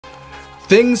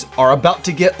Things are about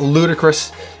to get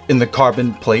ludicrous in the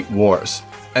carbon plate wars,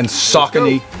 and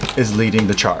Saucony is leading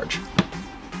the charge.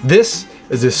 This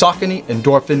is the Saucony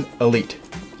Endorphin Elite.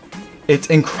 It's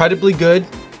incredibly good,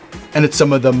 and it's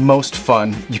some of the most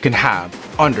fun you can have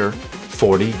under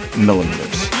 40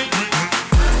 millimeters.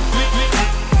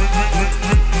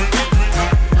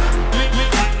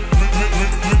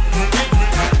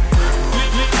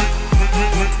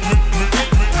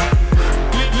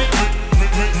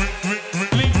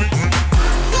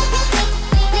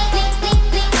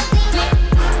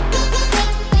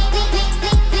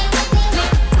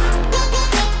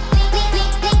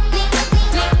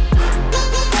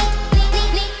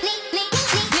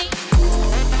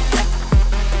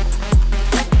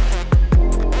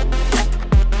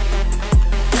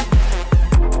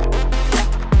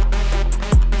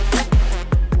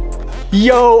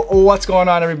 Yo, what's going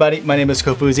on everybody? My name is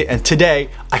Kofuzi, and today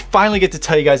I finally get to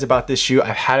tell you guys about this shoe.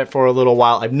 I've had it for a little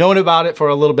while. I've known about it for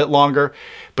a little bit longer,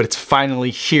 but it's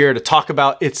finally here to talk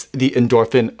about. It's the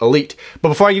Endorphin Elite. But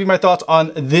before I give you my thoughts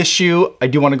on this shoe, I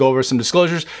do want to go over some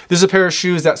disclosures. This is a pair of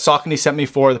shoes that Saucony sent me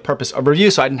for the purpose of review,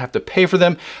 so I didn't have to pay for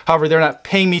them. However, they're not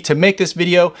paying me to make this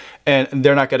video, and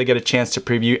they're not going to get a chance to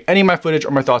preview any of my footage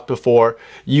or my thoughts before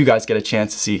you guys get a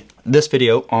chance to see this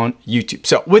video on YouTube.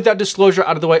 So with that disclosure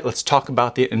out of the way, let's talk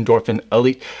about the Endorphin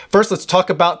Elite. First, let's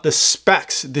talk about the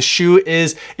specs. The shoe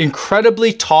is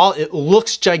incredibly tall. It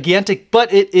looks gigantic,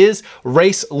 but it is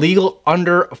race legal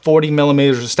under 40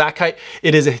 millimeters of stack height.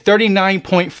 It is a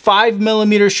 39.5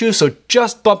 millimeter shoe, so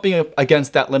just bumping up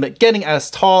against that limit, getting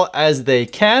as tall as they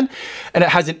can. And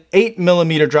it has an 8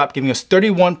 millimeter drop, giving us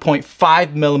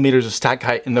 31.5 millimeters of stack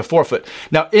height in the forefoot.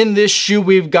 Now in this shoe,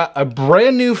 we've got a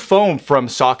brand new foam from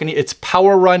Saucony. It's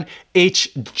Power Run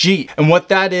HG. And what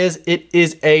that is, it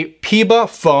is a PIBA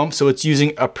foam, so it's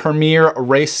using a premier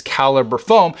race caliber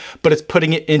foam, but it's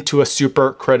putting it into a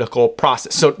supercritical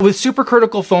process. So with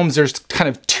supercritical foams, there's kind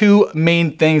of two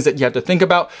main things that you have to think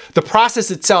about. The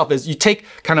process itself is you take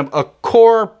kind of a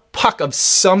core puck of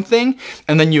something,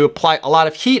 and then you apply a lot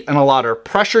of heat and a lot of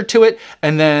pressure to it,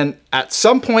 and then at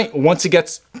some point, once it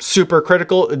gets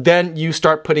supercritical, then you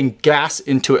start putting gas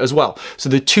into it as well. So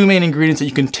the two main ingredients that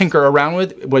you can tinker around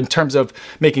with in terms of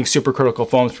making supercritical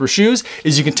foams for shoes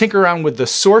is you can tinker around with the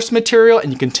source material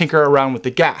and you can tinker around with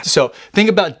the gas. So think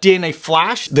about DNA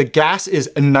Flash. The gas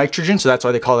is nitrogen, so that's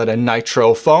why they call it a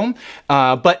nitro foam.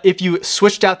 But if you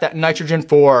switched out that nitrogen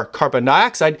for carbon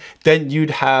dioxide, then you'd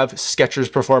have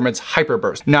Skechers Performance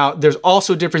Hyperburst. Now, there's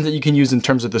also a difference that you can use in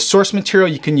terms of the source material.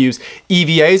 You can use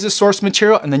EVA as a source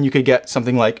material, and then you could get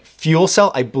something like fuel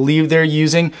cell. I believe they're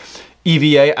using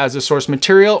EVA as a source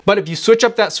material. But if you switch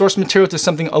up that source material to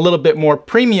something a little bit more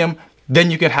premium,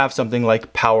 then you could have something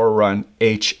like Power Run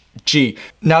HG.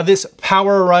 Now this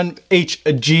Power Run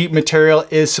HG material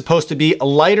is supposed to be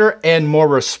lighter and more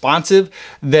responsive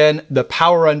than the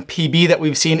Power Run PB that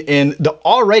we've seen in the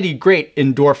already great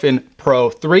Endorphin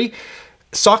Pro 3.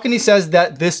 Saucony says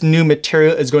that this new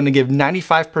material is going to give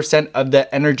 95% of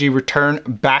the energy return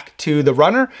back to the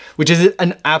runner, which is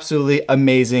an absolutely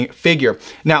amazing figure.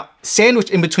 Now, sandwiched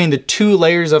in between the two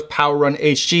layers of Power Run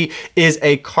HG is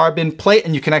a carbon plate,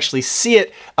 and you can actually see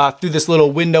it through this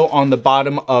little window on the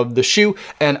bottom of the shoe.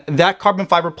 And that carbon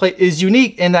fiber plate is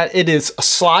unique in that it is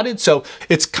slotted, so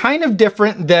it's kind of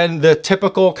different than the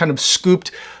typical kind of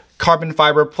scooped carbon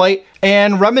fiber plate,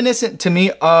 and reminiscent to me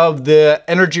of the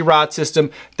energy rod system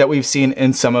that we've seen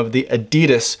in some of the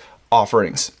Adidas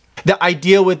offerings. The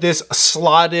idea with this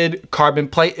slotted carbon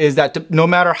plate is that no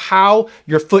matter how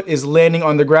your foot is landing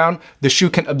on the ground, the shoe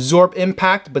can absorb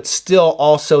impact, but still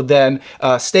also then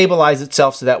stabilize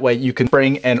itself so that way you can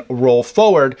spring and roll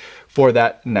forward for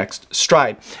that next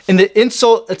stride. And the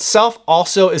insole itself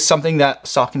also is something that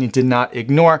Saucony did not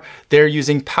ignore. They're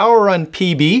using Power Run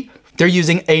PB. They're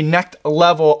using a neck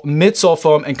level midsole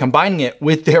foam and combining it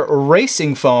with their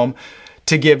racing foam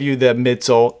to give you the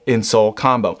midsole insole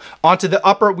combo. Onto the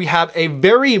upper, we have a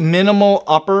very minimal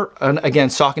upper, and again,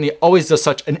 Saucony always does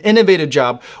such an innovative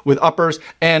job with uppers.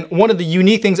 And one of the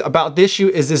unique things about this shoe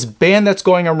is this band that's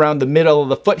going around the middle of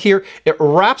the foot here. It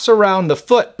wraps around the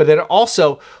foot, but then it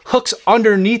also hooks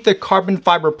underneath the carbon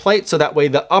fiber plate, so that way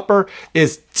the upper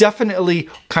is definitely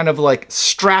kind of like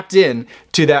strapped in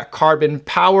to that carbon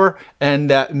power and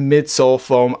that midsole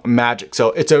foam magic. So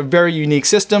it's a very unique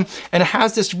system, and it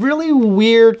has this really weird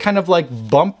weird kind of like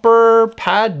bumper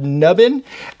pad nubbin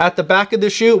at the back of the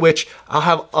shoe, which I'll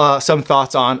have some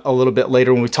thoughts on a little bit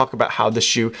later when we talk about how the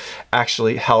shoe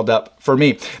actually held up for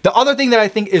me. The other thing that I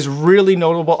think is really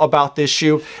notable about this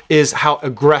shoe is how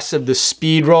aggressive the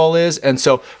Speedroll is. And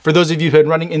so for those of you who have been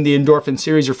running in the Endorphin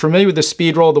series, you're familiar with the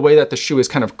Speedroll, the way that the shoe is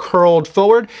kind of curled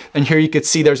forward. And here you can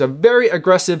see there's a very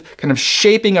aggressive kind of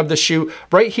shaping of the shoe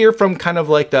right here from kind of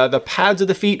like the pads of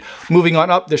the feet moving on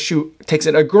up. The shoe takes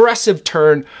an aggressive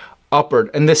turn upward.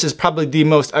 And this is probably the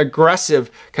most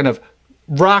aggressive kind of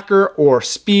rocker or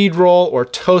Speedroll or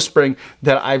toe spring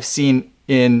that I've seen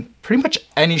in pretty much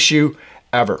any shoe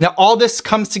ever. Now, all this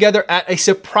comes together at a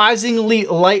surprisingly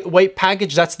lightweight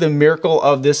package. That's the miracle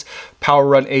of this Power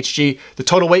Run HG. The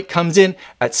total weight comes in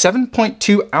at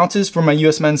 7.2 ounces for my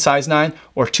US men's size 9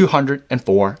 or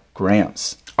 204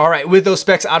 grams. All right, with those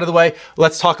specs out of the way,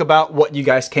 let's talk about what you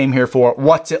guys came here for.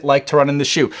 What's it like to run in the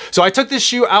shoe? So I took this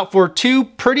shoe out for 2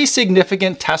 pretty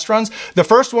significant test runs. The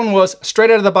first one was straight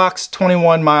out of the box,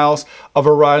 21 miles of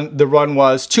a run. The run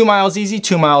was 2 miles easy,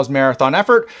 2 miles marathon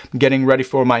effort. I'm getting ready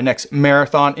for my next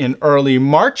marathon in early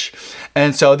March.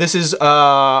 And so this is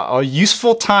a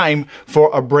useful time for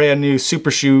a brand new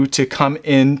super shoe to come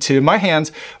into my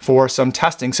hands for some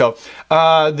testing. So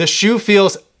the shoe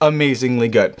feels amazingly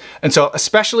good. And so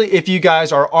especially if you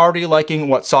guys are already liking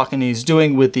what Saucony is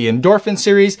doing with the Endorphin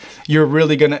series, you're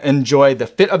really gonna enjoy the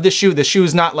fit of the shoe. The shoe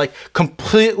is not like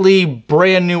completely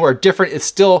brand new or different. It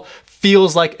still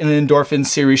feels like an Endorphin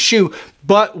series shoe,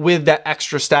 but with that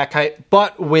extra stack height,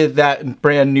 but with that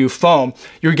brand new foam,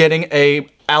 you're getting a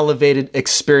elevated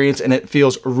experience and it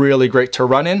feels really great to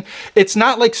run in. It's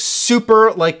not like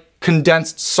super like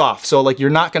condensed soft. So like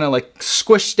you're not gonna like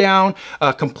squish down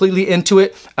completely into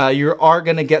it. You are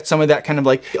gonna get some of that kind of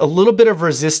like a little bit of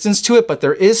resistance to it, but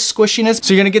there is squishiness.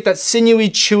 So you're gonna get that sinewy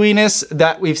chewiness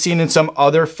that we've seen in some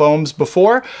other foams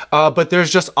before, but there's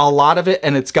just a lot of it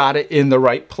and it's got it in the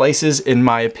right places in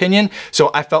my opinion. So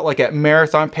I felt like at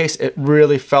marathon pace, it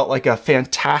really felt like a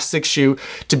fantastic shoe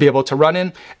to be able to run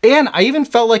in. And I even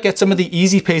felt like at some of the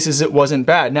easy paces, it wasn't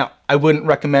bad. Now, I wouldn't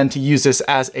recommend to use this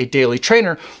as a daily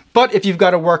trainer, but if you've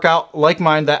got a workout like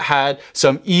mine that had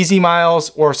some easy miles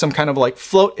or some kind of like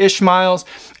float-ish miles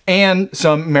and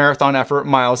some marathon effort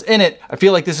miles in it, I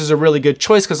feel like this is a really good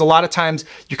choice because a lot of times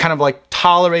you're kind of like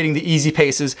tolerating the easy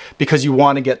paces because you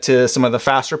want to get to some of the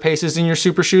faster paces in your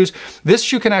super shoes. This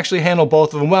shoe can actually handle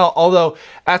both of them well, although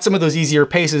at some of those easier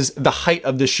paces, the height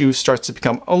of the shoe starts to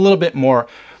become a little bit more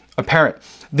apparent.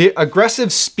 The aggressive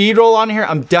Speedroll on here,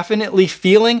 I'm definitely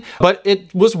feeling, but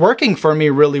it was working for me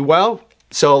really well.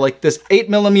 So like this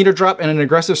 8mm drop and an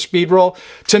aggressive Speedroll,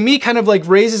 to me kind of like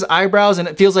raises eyebrows and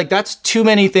it feels like that's too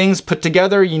many things put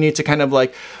together. You need to kind of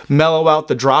like mellow out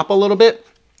the drop a little bit.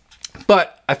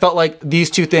 But I felt like these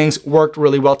two things worked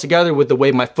really well together with the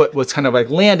way my foot was kind of like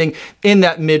landing in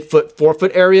that midfoot,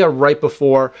 forefoot area right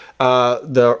before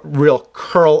the real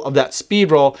curl of that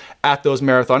Speedroll at those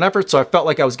marathon efforts. So I felt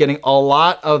like I was getting a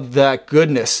lot of that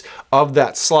goodness of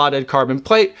that slotted carbon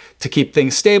plate to keep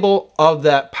things stable, of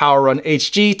that Power Run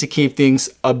HG to keep things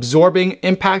absorbing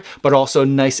impact, but also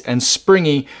nice and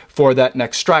springy for that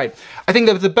next stride. I think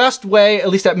that the best way, at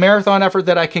least at marathon effort,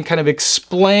 that I can kind of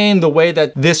explain the way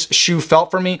that this shoe felt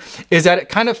for me is that it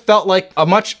kind of felt like a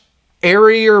much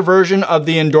airier version of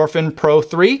the Endorphin Pro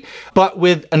 3, but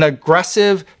with an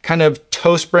aggressive kind of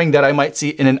toe spring that I might see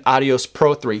in an Adios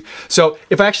Pro 3. So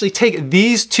if I actually take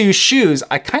these two shoes,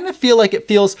 I kind of feel like it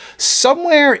feels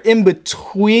somewhere in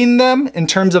between them in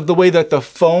terms of the way that the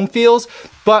foam feels,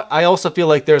 but I also feel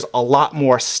like there's a lot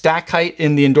more stack height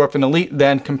in the Endorphin Elite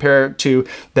than compared to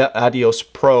the Adios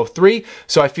Pro 3.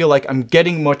 So I feel like I'm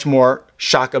getting much more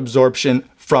shock absorption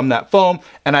from that foam.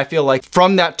 And I feel like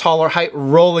from that taller height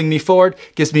rolling me forward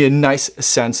gives me a nice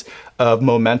sense of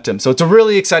momentum. So it's a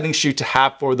really exciting shoe to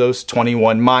have for those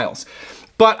 21 miles.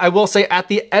 But I will say at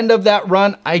the end of that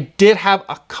run, I did have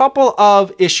a couple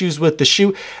of issues with the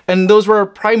shoe, and those were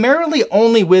primarily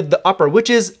only with the upper, which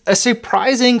is a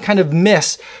surprising kind of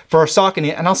miss for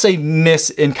Saucony. And I'll say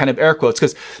miss in kind of air quotes,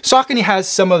 because Saucony has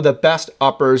some of the best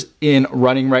uppers in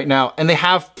running right now, and they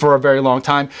have for a very long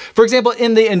time. For example,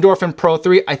 in the Endorphin Pro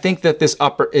 3, I think that this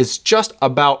upper is just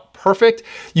about perfect.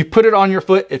 You put it on your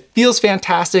foot, it feels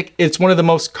fantastic. It's one of the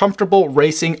most comfortable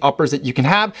racing uppers that you can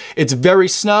have. It's very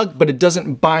snug, but it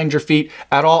doesn't bind your feet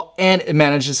at all, and it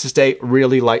manages to stay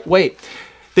really lightweight.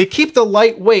 They keep the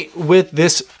lightweight with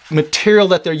this material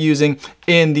that they're using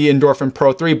in the Endorphin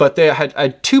Pro 3, but they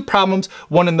had two problems,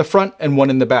 one in the front and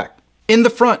one in the back. In the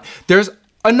front, there's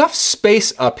enough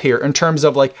space up here in terms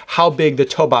of like how big the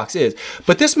toe box is.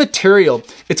 But this material,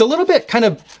 it's a little bit kind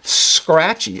of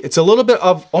scratchy. It's a little bit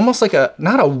of almost like a,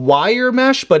 not a wire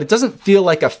mesh, but it doesn't feel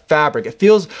like a fabric. It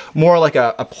feels more like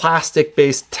a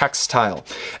plastic-based textile.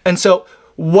 And so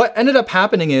what ended up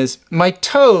happening is my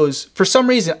toes, for some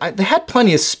reason, they had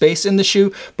plenty of space in the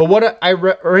shoe, but what I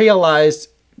realized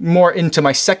more into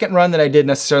my second run than I did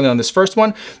necessarily on this first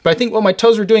one. But I think what my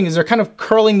toes were doing is they're kind of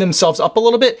curling themselves up a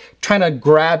little bit, trying to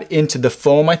grab into the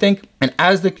foam, I think. And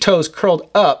as the toes curled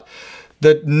up,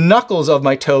 the knuckles of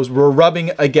my toes were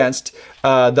rubbing against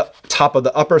the top of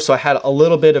the upper. So I had a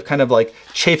little bit of kind of like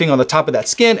chafing on the top of that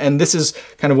skin. And this is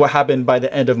kind of what happened by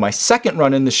the end of my second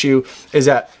run in the shoe, is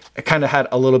that I kind of had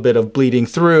a little bit of bleeding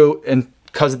through, and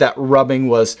because that rubbing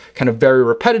was kind of very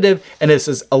repetitive, and this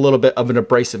is a little bit of an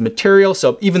abrasive material.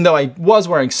 So even though I was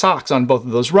wearing socks on both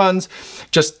of those runs,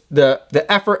 just the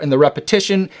effort and the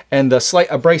repetition and the slight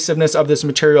abrasiveness of this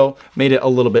material made it a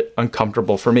little bit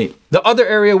uncomfortable for me. The other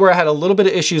area where I had a little bit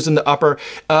of issues in the upper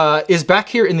is back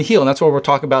here in the heel, and that's where we're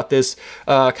talking about this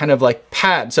kind of like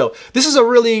pad. So this is a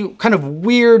really kind of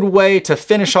weird way to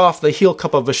finish off the heel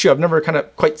cup of a shoe. I've never kind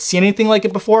of quite seen anything like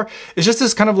it before. It's just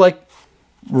this kind of like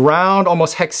round,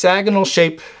 almost hexagonal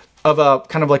shape of a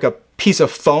kind of like a piece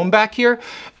of foam back here.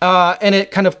 And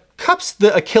it kind of cups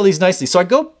the Achilles nicely. So I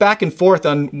go back and forth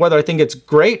on whether I think it's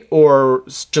great or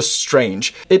just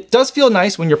strange. It does feel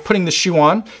nice when you're putting the shoe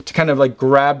on to kind of like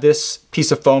grab this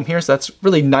piece of foam here. So that's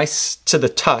really nice to the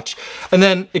touch. And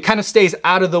then it kind of stays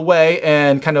out of the way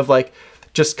and kind of like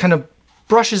just kind of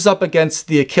brushes up against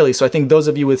the Achilles. So I think those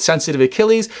of you with sensitive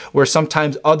Achilles, where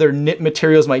sometimes other knit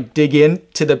materials might dig in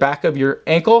to the back of your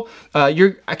ankle,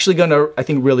 you're actually gonna, I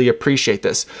think, really appreciate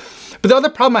this. But the other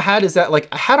problem I had is that like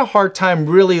I had a hard time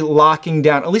really locking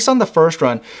down, at least on the first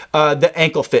run, the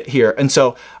ankle fit here. And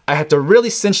so I had to really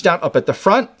cinch down up at the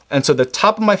front. And so the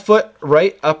top of my foot,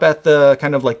 right up at the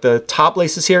kind of like the top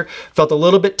laces here, felt a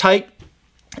little bit tight.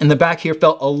 And the back here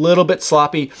felt a little bit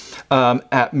sloppy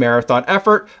at marathon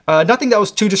effort. Nothing that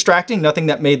was too distracting, nothing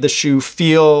that made the shoe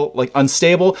feel like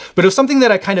unstable, but it was something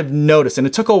that I kind of noticed, and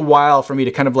it took a while for me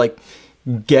to kind of like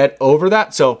get over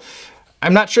that. So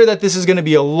I'm not sure that this is gonna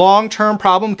be a long-term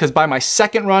problem, because by my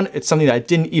second run, it's something that I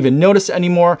didn't even notice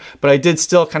anymore, but I did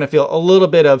still kind of feel a little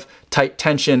bit of tight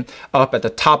tension up at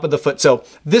the top of the foot. So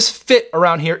this fit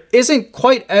around here isn't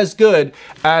quite as good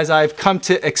as I've come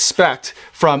to expect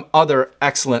from other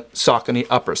excellent Saucony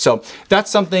uppers. So that's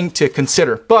something to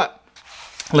consider. But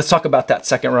let's talk about that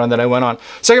second run that I went on.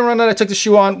 Second run that I took the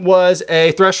shoe on was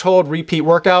a threshold repeat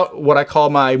workout, what I call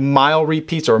my mile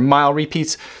repeats, or mile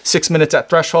repeats, 6 minutes at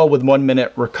threshold with 1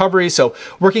 minute recovery. So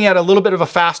working at a little bit of a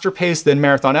faster pace than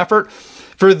marathon effort.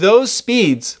 For those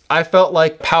speeds, I felt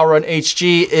like PowerRun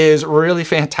HG is really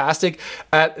fantastic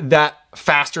at that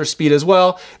faster speed as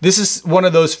well. This is one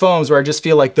of those foams where I just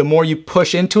feel like the more you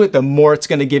push into it, the more it's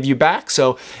gonna give you back.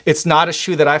 So it's not a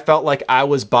shoe that I felt like I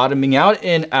was bottoming out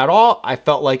in at all. I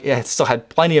felt like it still had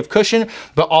plenty of cushion,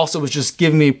 but also was just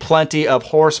giving me plenty of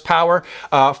horsepower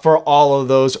for all of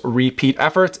those repeat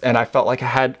efforts. And I felt like I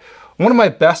had one of my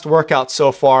best workouts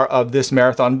so far of this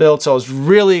marathon build. So I was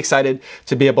really excited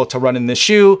to be able to run in this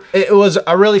shoe. It was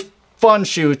a really fun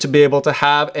shoe to be able to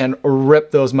have and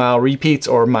rip those mile repeats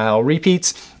or mile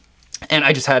repeats. And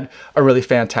I just had a really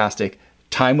fantastic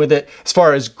time with it. As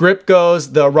far as grip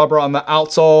goes, the rubber on the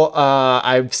outsole,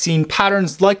 I've seen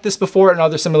patterns like this before in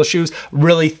other similar shoes.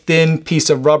 Really thin piece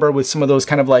of rubber with some of those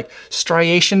kind of like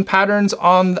striation patterns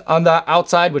on the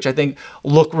outside, which I think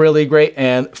look really great,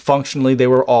 and functionally they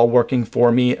were all working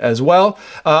for me as well.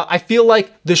 I feel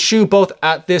like the shoe, both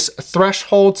at this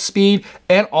threshold speed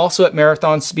and also at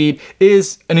marathon speed,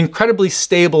 is an incredibly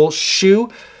stable shoe.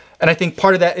 And I think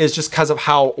part of that is just because of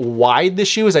how wide the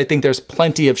shoe is. I think there's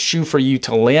plenty of shoe for you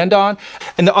to land on.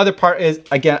 And the other part is,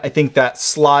 again, I think that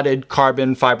slotted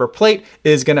carbon fiber plate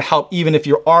is gonna help, even if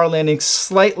you are landing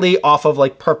slightly off of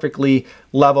like perfectly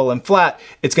level and flat,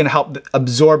 it's gonna help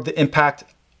absorb the impact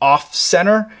off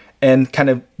center and kind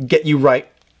of get you right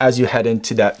as you head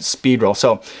into that Speedroll.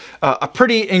 So a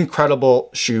pretty incredible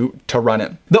shoe to run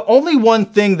in. The only one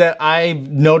thing that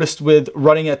I've noticed with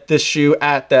running at this shoe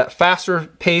at that faster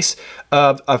pace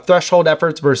of threshold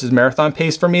efforts versus marathon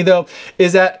pace for me though,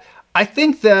 is that I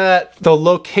think that the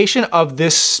location of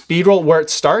this Speedroll, where it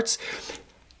starts,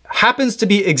 happens to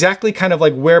be exactly kind of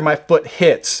like where my foot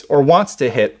hits or wants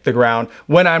to hit the ground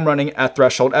when I'm running at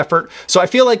threshold effort. So I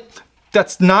feel like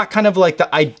that's not kind of like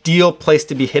the ideal place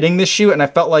to be hitting this shoe. And I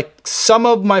felt like some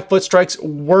of my foot strikes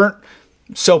weren't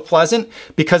so pleasant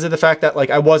because of the fact that like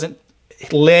I wasn't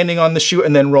landing on the shoe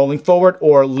and then rolling forward,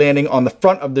 or landing on the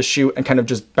front of the shoe and kind of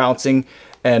just bouncing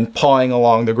and pawing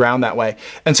along the ground that way.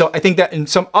 And so I think that in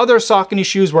some other Saucony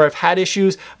shoes where I've had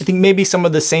issues, I think maybe some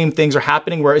of the same things are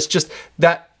happening where it's just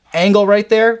that angle right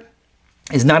there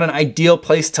is not an ideal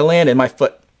place to land, and my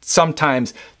foot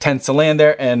sometimes tends to land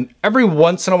there. And every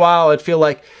once in a while I'd feel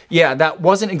like, yeah, that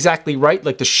wasn't exactly right.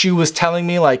 Like the shoe was telling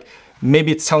me, like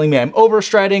maybe it's telling me I'm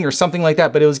overstriding or something like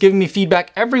that, but it was giving me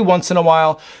feedback every once in a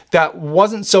while that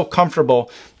wasn't so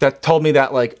comfortable, that told me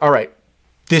that like, all right,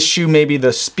 this shoe, maybe the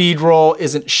Speedroll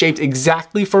isn't shaped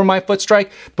exactly for my foot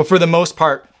strike, but for the most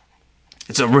part,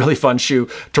 it's a really fun shoe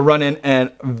to run in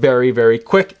and very, very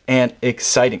quick and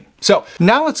exciting. So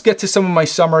now let's get to some of my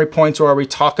summary points where we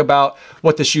talk about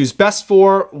what the shoe's best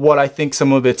for, what I think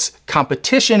some of its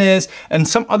competition is, and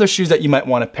some other shoes that you might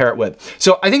want to pair it with.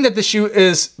 So I think that the shoe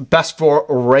is best for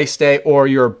race day or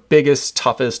your biggest,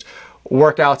 toughest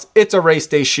workouts. It's a race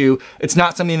day shoe. It's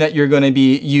not something that you're going to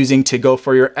be using to go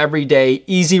for your everyday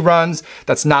easy runs.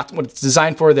 That's not what it's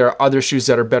designed for. There are other shoes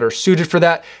that are better suited for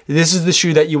that. This is the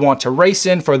shoe that you want to race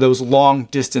in for those long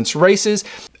distance races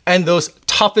and those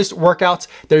toughest workouts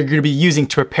that you're going to be using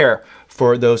to prepare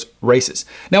for those races.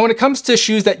 Now, when it comes to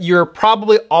shoes that you're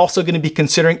probably also going to be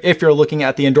considering if you're looking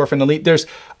at the Endorphin Elite, there's,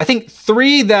 I think,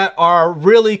 3 that are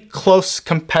really close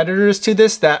competitors to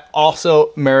this that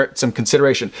also merit some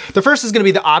consideration. The first is going to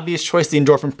be the obvious choice, the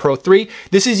Endorphin Pro 3.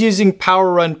 This is using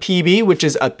Power Run PB, which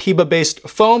is a PBA-based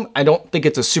foam. I don't think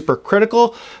it's a super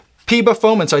critical PBA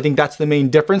foam, and so I think that's the main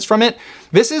difference from it.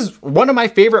 This is one of my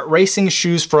favorite racing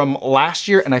shoes from last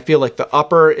year, and I feel like the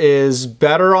upper is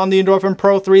better on the Endorphin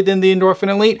Pro 3 than the Endorphin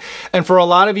Elite. And for a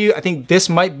lot of you, I think this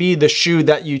might be the shoe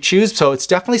that you choose. So it's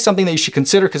definitely something that you should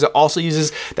consider because it also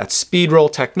uses that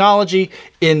Speedroll technology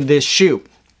in this shoe.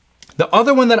 The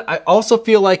other one that I also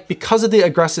feel like, because of the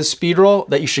aggressive Speedroll,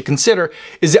 that you should consider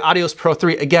is the Adios Pro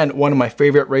 3. Again, one of my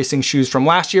favorite racing shoes from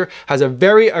last year. Has a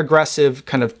very aggressive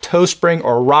kind of toe spring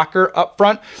or rocker up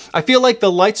front. I feel like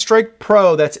the Light Strike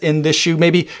Pro that's in this shoe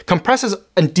maybe compresses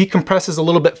and decompresses a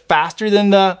little bit faster than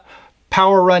the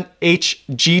Power Run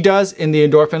HG does in the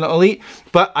Endorphin Elite,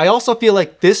 but I also feel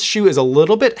like this shoe is a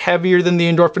little bit heavier than the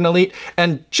Endorphin Elite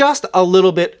and just a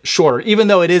little bit shorter. Even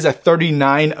though it is a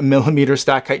 39mm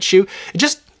stack height shoe, it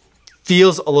just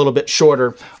feels a little bit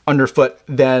shorter underfoot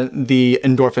than the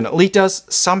Endorphin Elite does.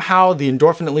 Somehow the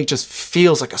Endorphin Elite just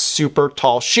feels like a super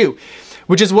tall shoe,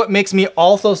 which is what makes me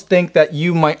also think that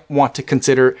you might want to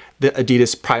consider the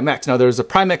Adidas Prime X. Now there's the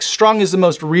Prime X Strong is the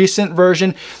most recent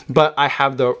version, but I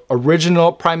have the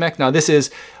original Prime X. Now this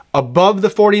is above the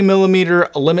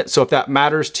 40mm limit, so if that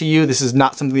matters to you, this is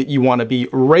not something that you want to be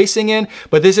racing in,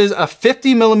 but this is a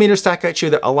 50mm stack height shoe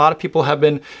that a lot of people have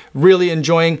been really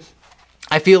enjoying.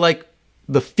 I feel like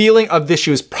the feeling of this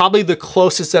shoe is probably the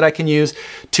closest that I can use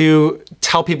to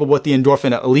tell people what the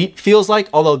Endorphin Elite feels like,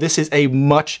 although this is a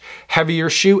much heavier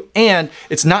shoe and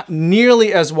it's not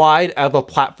nearly as wide of a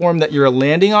platform that you're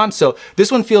landing on. So this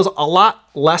one feels a lot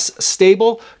less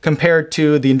stable compared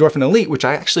to the Endorphin Elite, which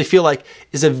I actually feel like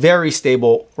is a very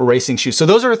stable racing shoe. So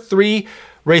those are 3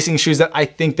 racing shoes that I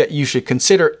think that you should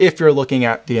consider if you're looking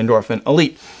at the Endorphin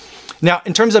Elite. Now,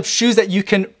 in terms of shoes that you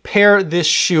can pair this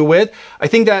shoe with, I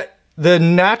think that the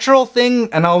natural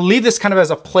thing, and I'll leave this kind of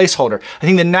as a placeholder, I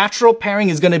think the natural pairing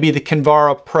is going to be the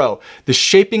Kinvara Pro. The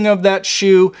shaping of that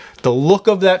shoe, the look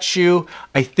of that shoe,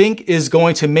 I think is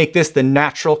going to make this the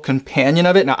natural companion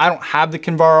of it. Now, I don't have the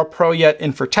Kinvara Pro yet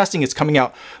in for testing. It's coming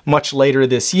out much later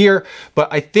this year,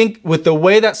 but I think with the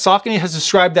way that Saucony has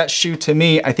described that shoe to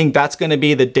me, I think that's going to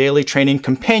be the daily training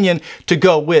companion to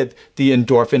go with the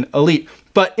Endorphin Elite.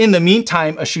 But in the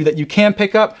meantime, a shoe that you can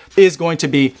pick up is going to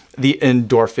be the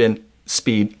Endorphin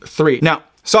Speed 3. Now,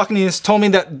 Saucony has told me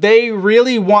that they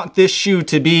really want this shoe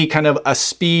to be kind of a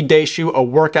speed day shoe, a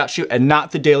workout shoe, and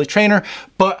not the daily trainer.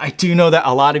 But I do know that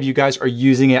a lot of you guys are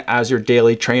using it as your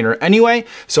daily trainer anyway.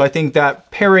 So I think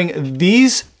that pairing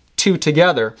these 2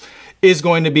 together is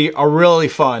going to be a really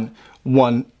fun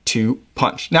 1-2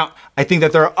 punch. Now, I think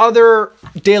that there are other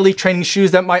daily training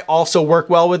shoes that might also work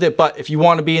well with it, but if you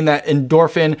want to be in that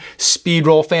Endorphin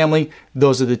Speedroll family,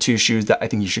 those are the 2 shoes that I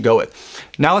think you should go with.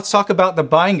 Now let's talk about the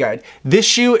buying guide. This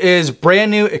shoe is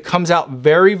brand new. It comes out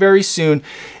very, very soon.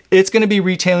 It's going to be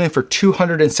retailing for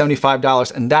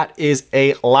 $275, and that is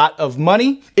a lot of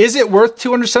money. Is it worth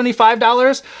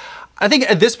 $275? I think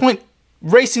at this point,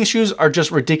 racing shoes are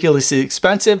just ridiculously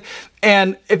expensive.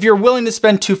 And if you're willing to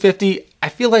spend $250, I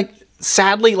feel like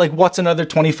sadly, like, what's another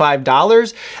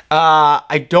 $25?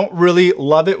 I don't really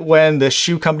love it when the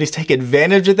shoe companies take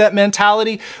advantage of that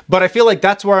mentality, but I feel like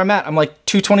that's where I'm at. I'm like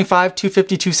 $225,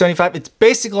 $250, $275. It's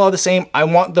basically all the same. I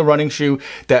want the running shoe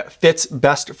that fits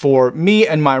best for me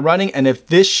and my running. And if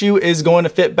this shoe is going to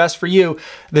fit best for you,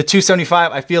 the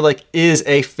 $275 I feel like is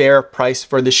a fair price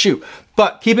for the shoe.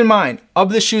 But keep in mind,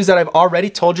 of the shoes that I've already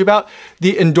told you about,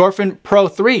 the Endorphin Pro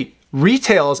 3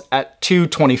 retails at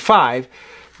 $225.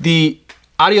 The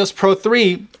Adios Pro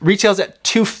 3 retails at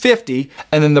 $250,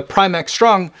 and then the Prime X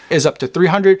Strung is up to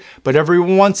 $300, but every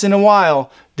once in a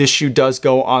while, this shoe does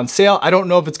go on sale. I don't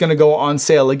know if it's gonna go on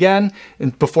sale again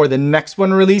before the next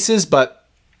one releases, but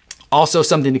also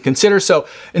something to consider. So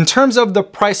in terms of the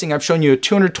pricing, I've shown you a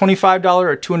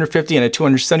 $225, a $250, and a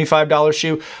 $275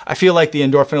 shoe. I feel like the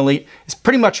Endorphin Elite is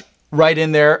pretty much right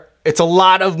in there. It's a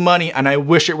lot of money and I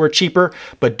wish it were cheaper,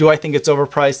 but do I think it's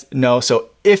overpriced? No. So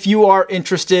if you are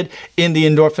interested in the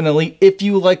Endorphin Elite, if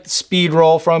you like the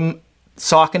Speedroll from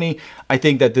Saucony, I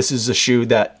think that this is a shoe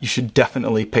that you should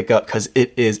definitely pick up because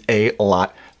it is a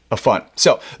lot of fun.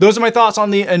 So those are my thoughts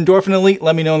on the Endorphin Elite.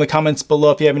 Let me know in the comments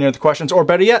below if you have any other questions, or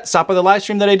better yet, stop by the live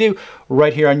stream that I do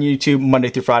right here on YouTube Monday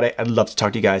through Friday. I'd love to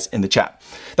talk to you guys in the chat.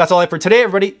 That's all I have for today,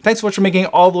 everybody. Thanks so much for making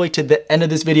it all the way to the end of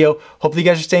this video. Hopefully you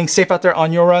guys are staying safe out there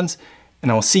on your runs,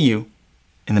 and I will see you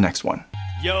in the next one.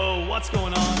 Yo, what's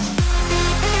going on?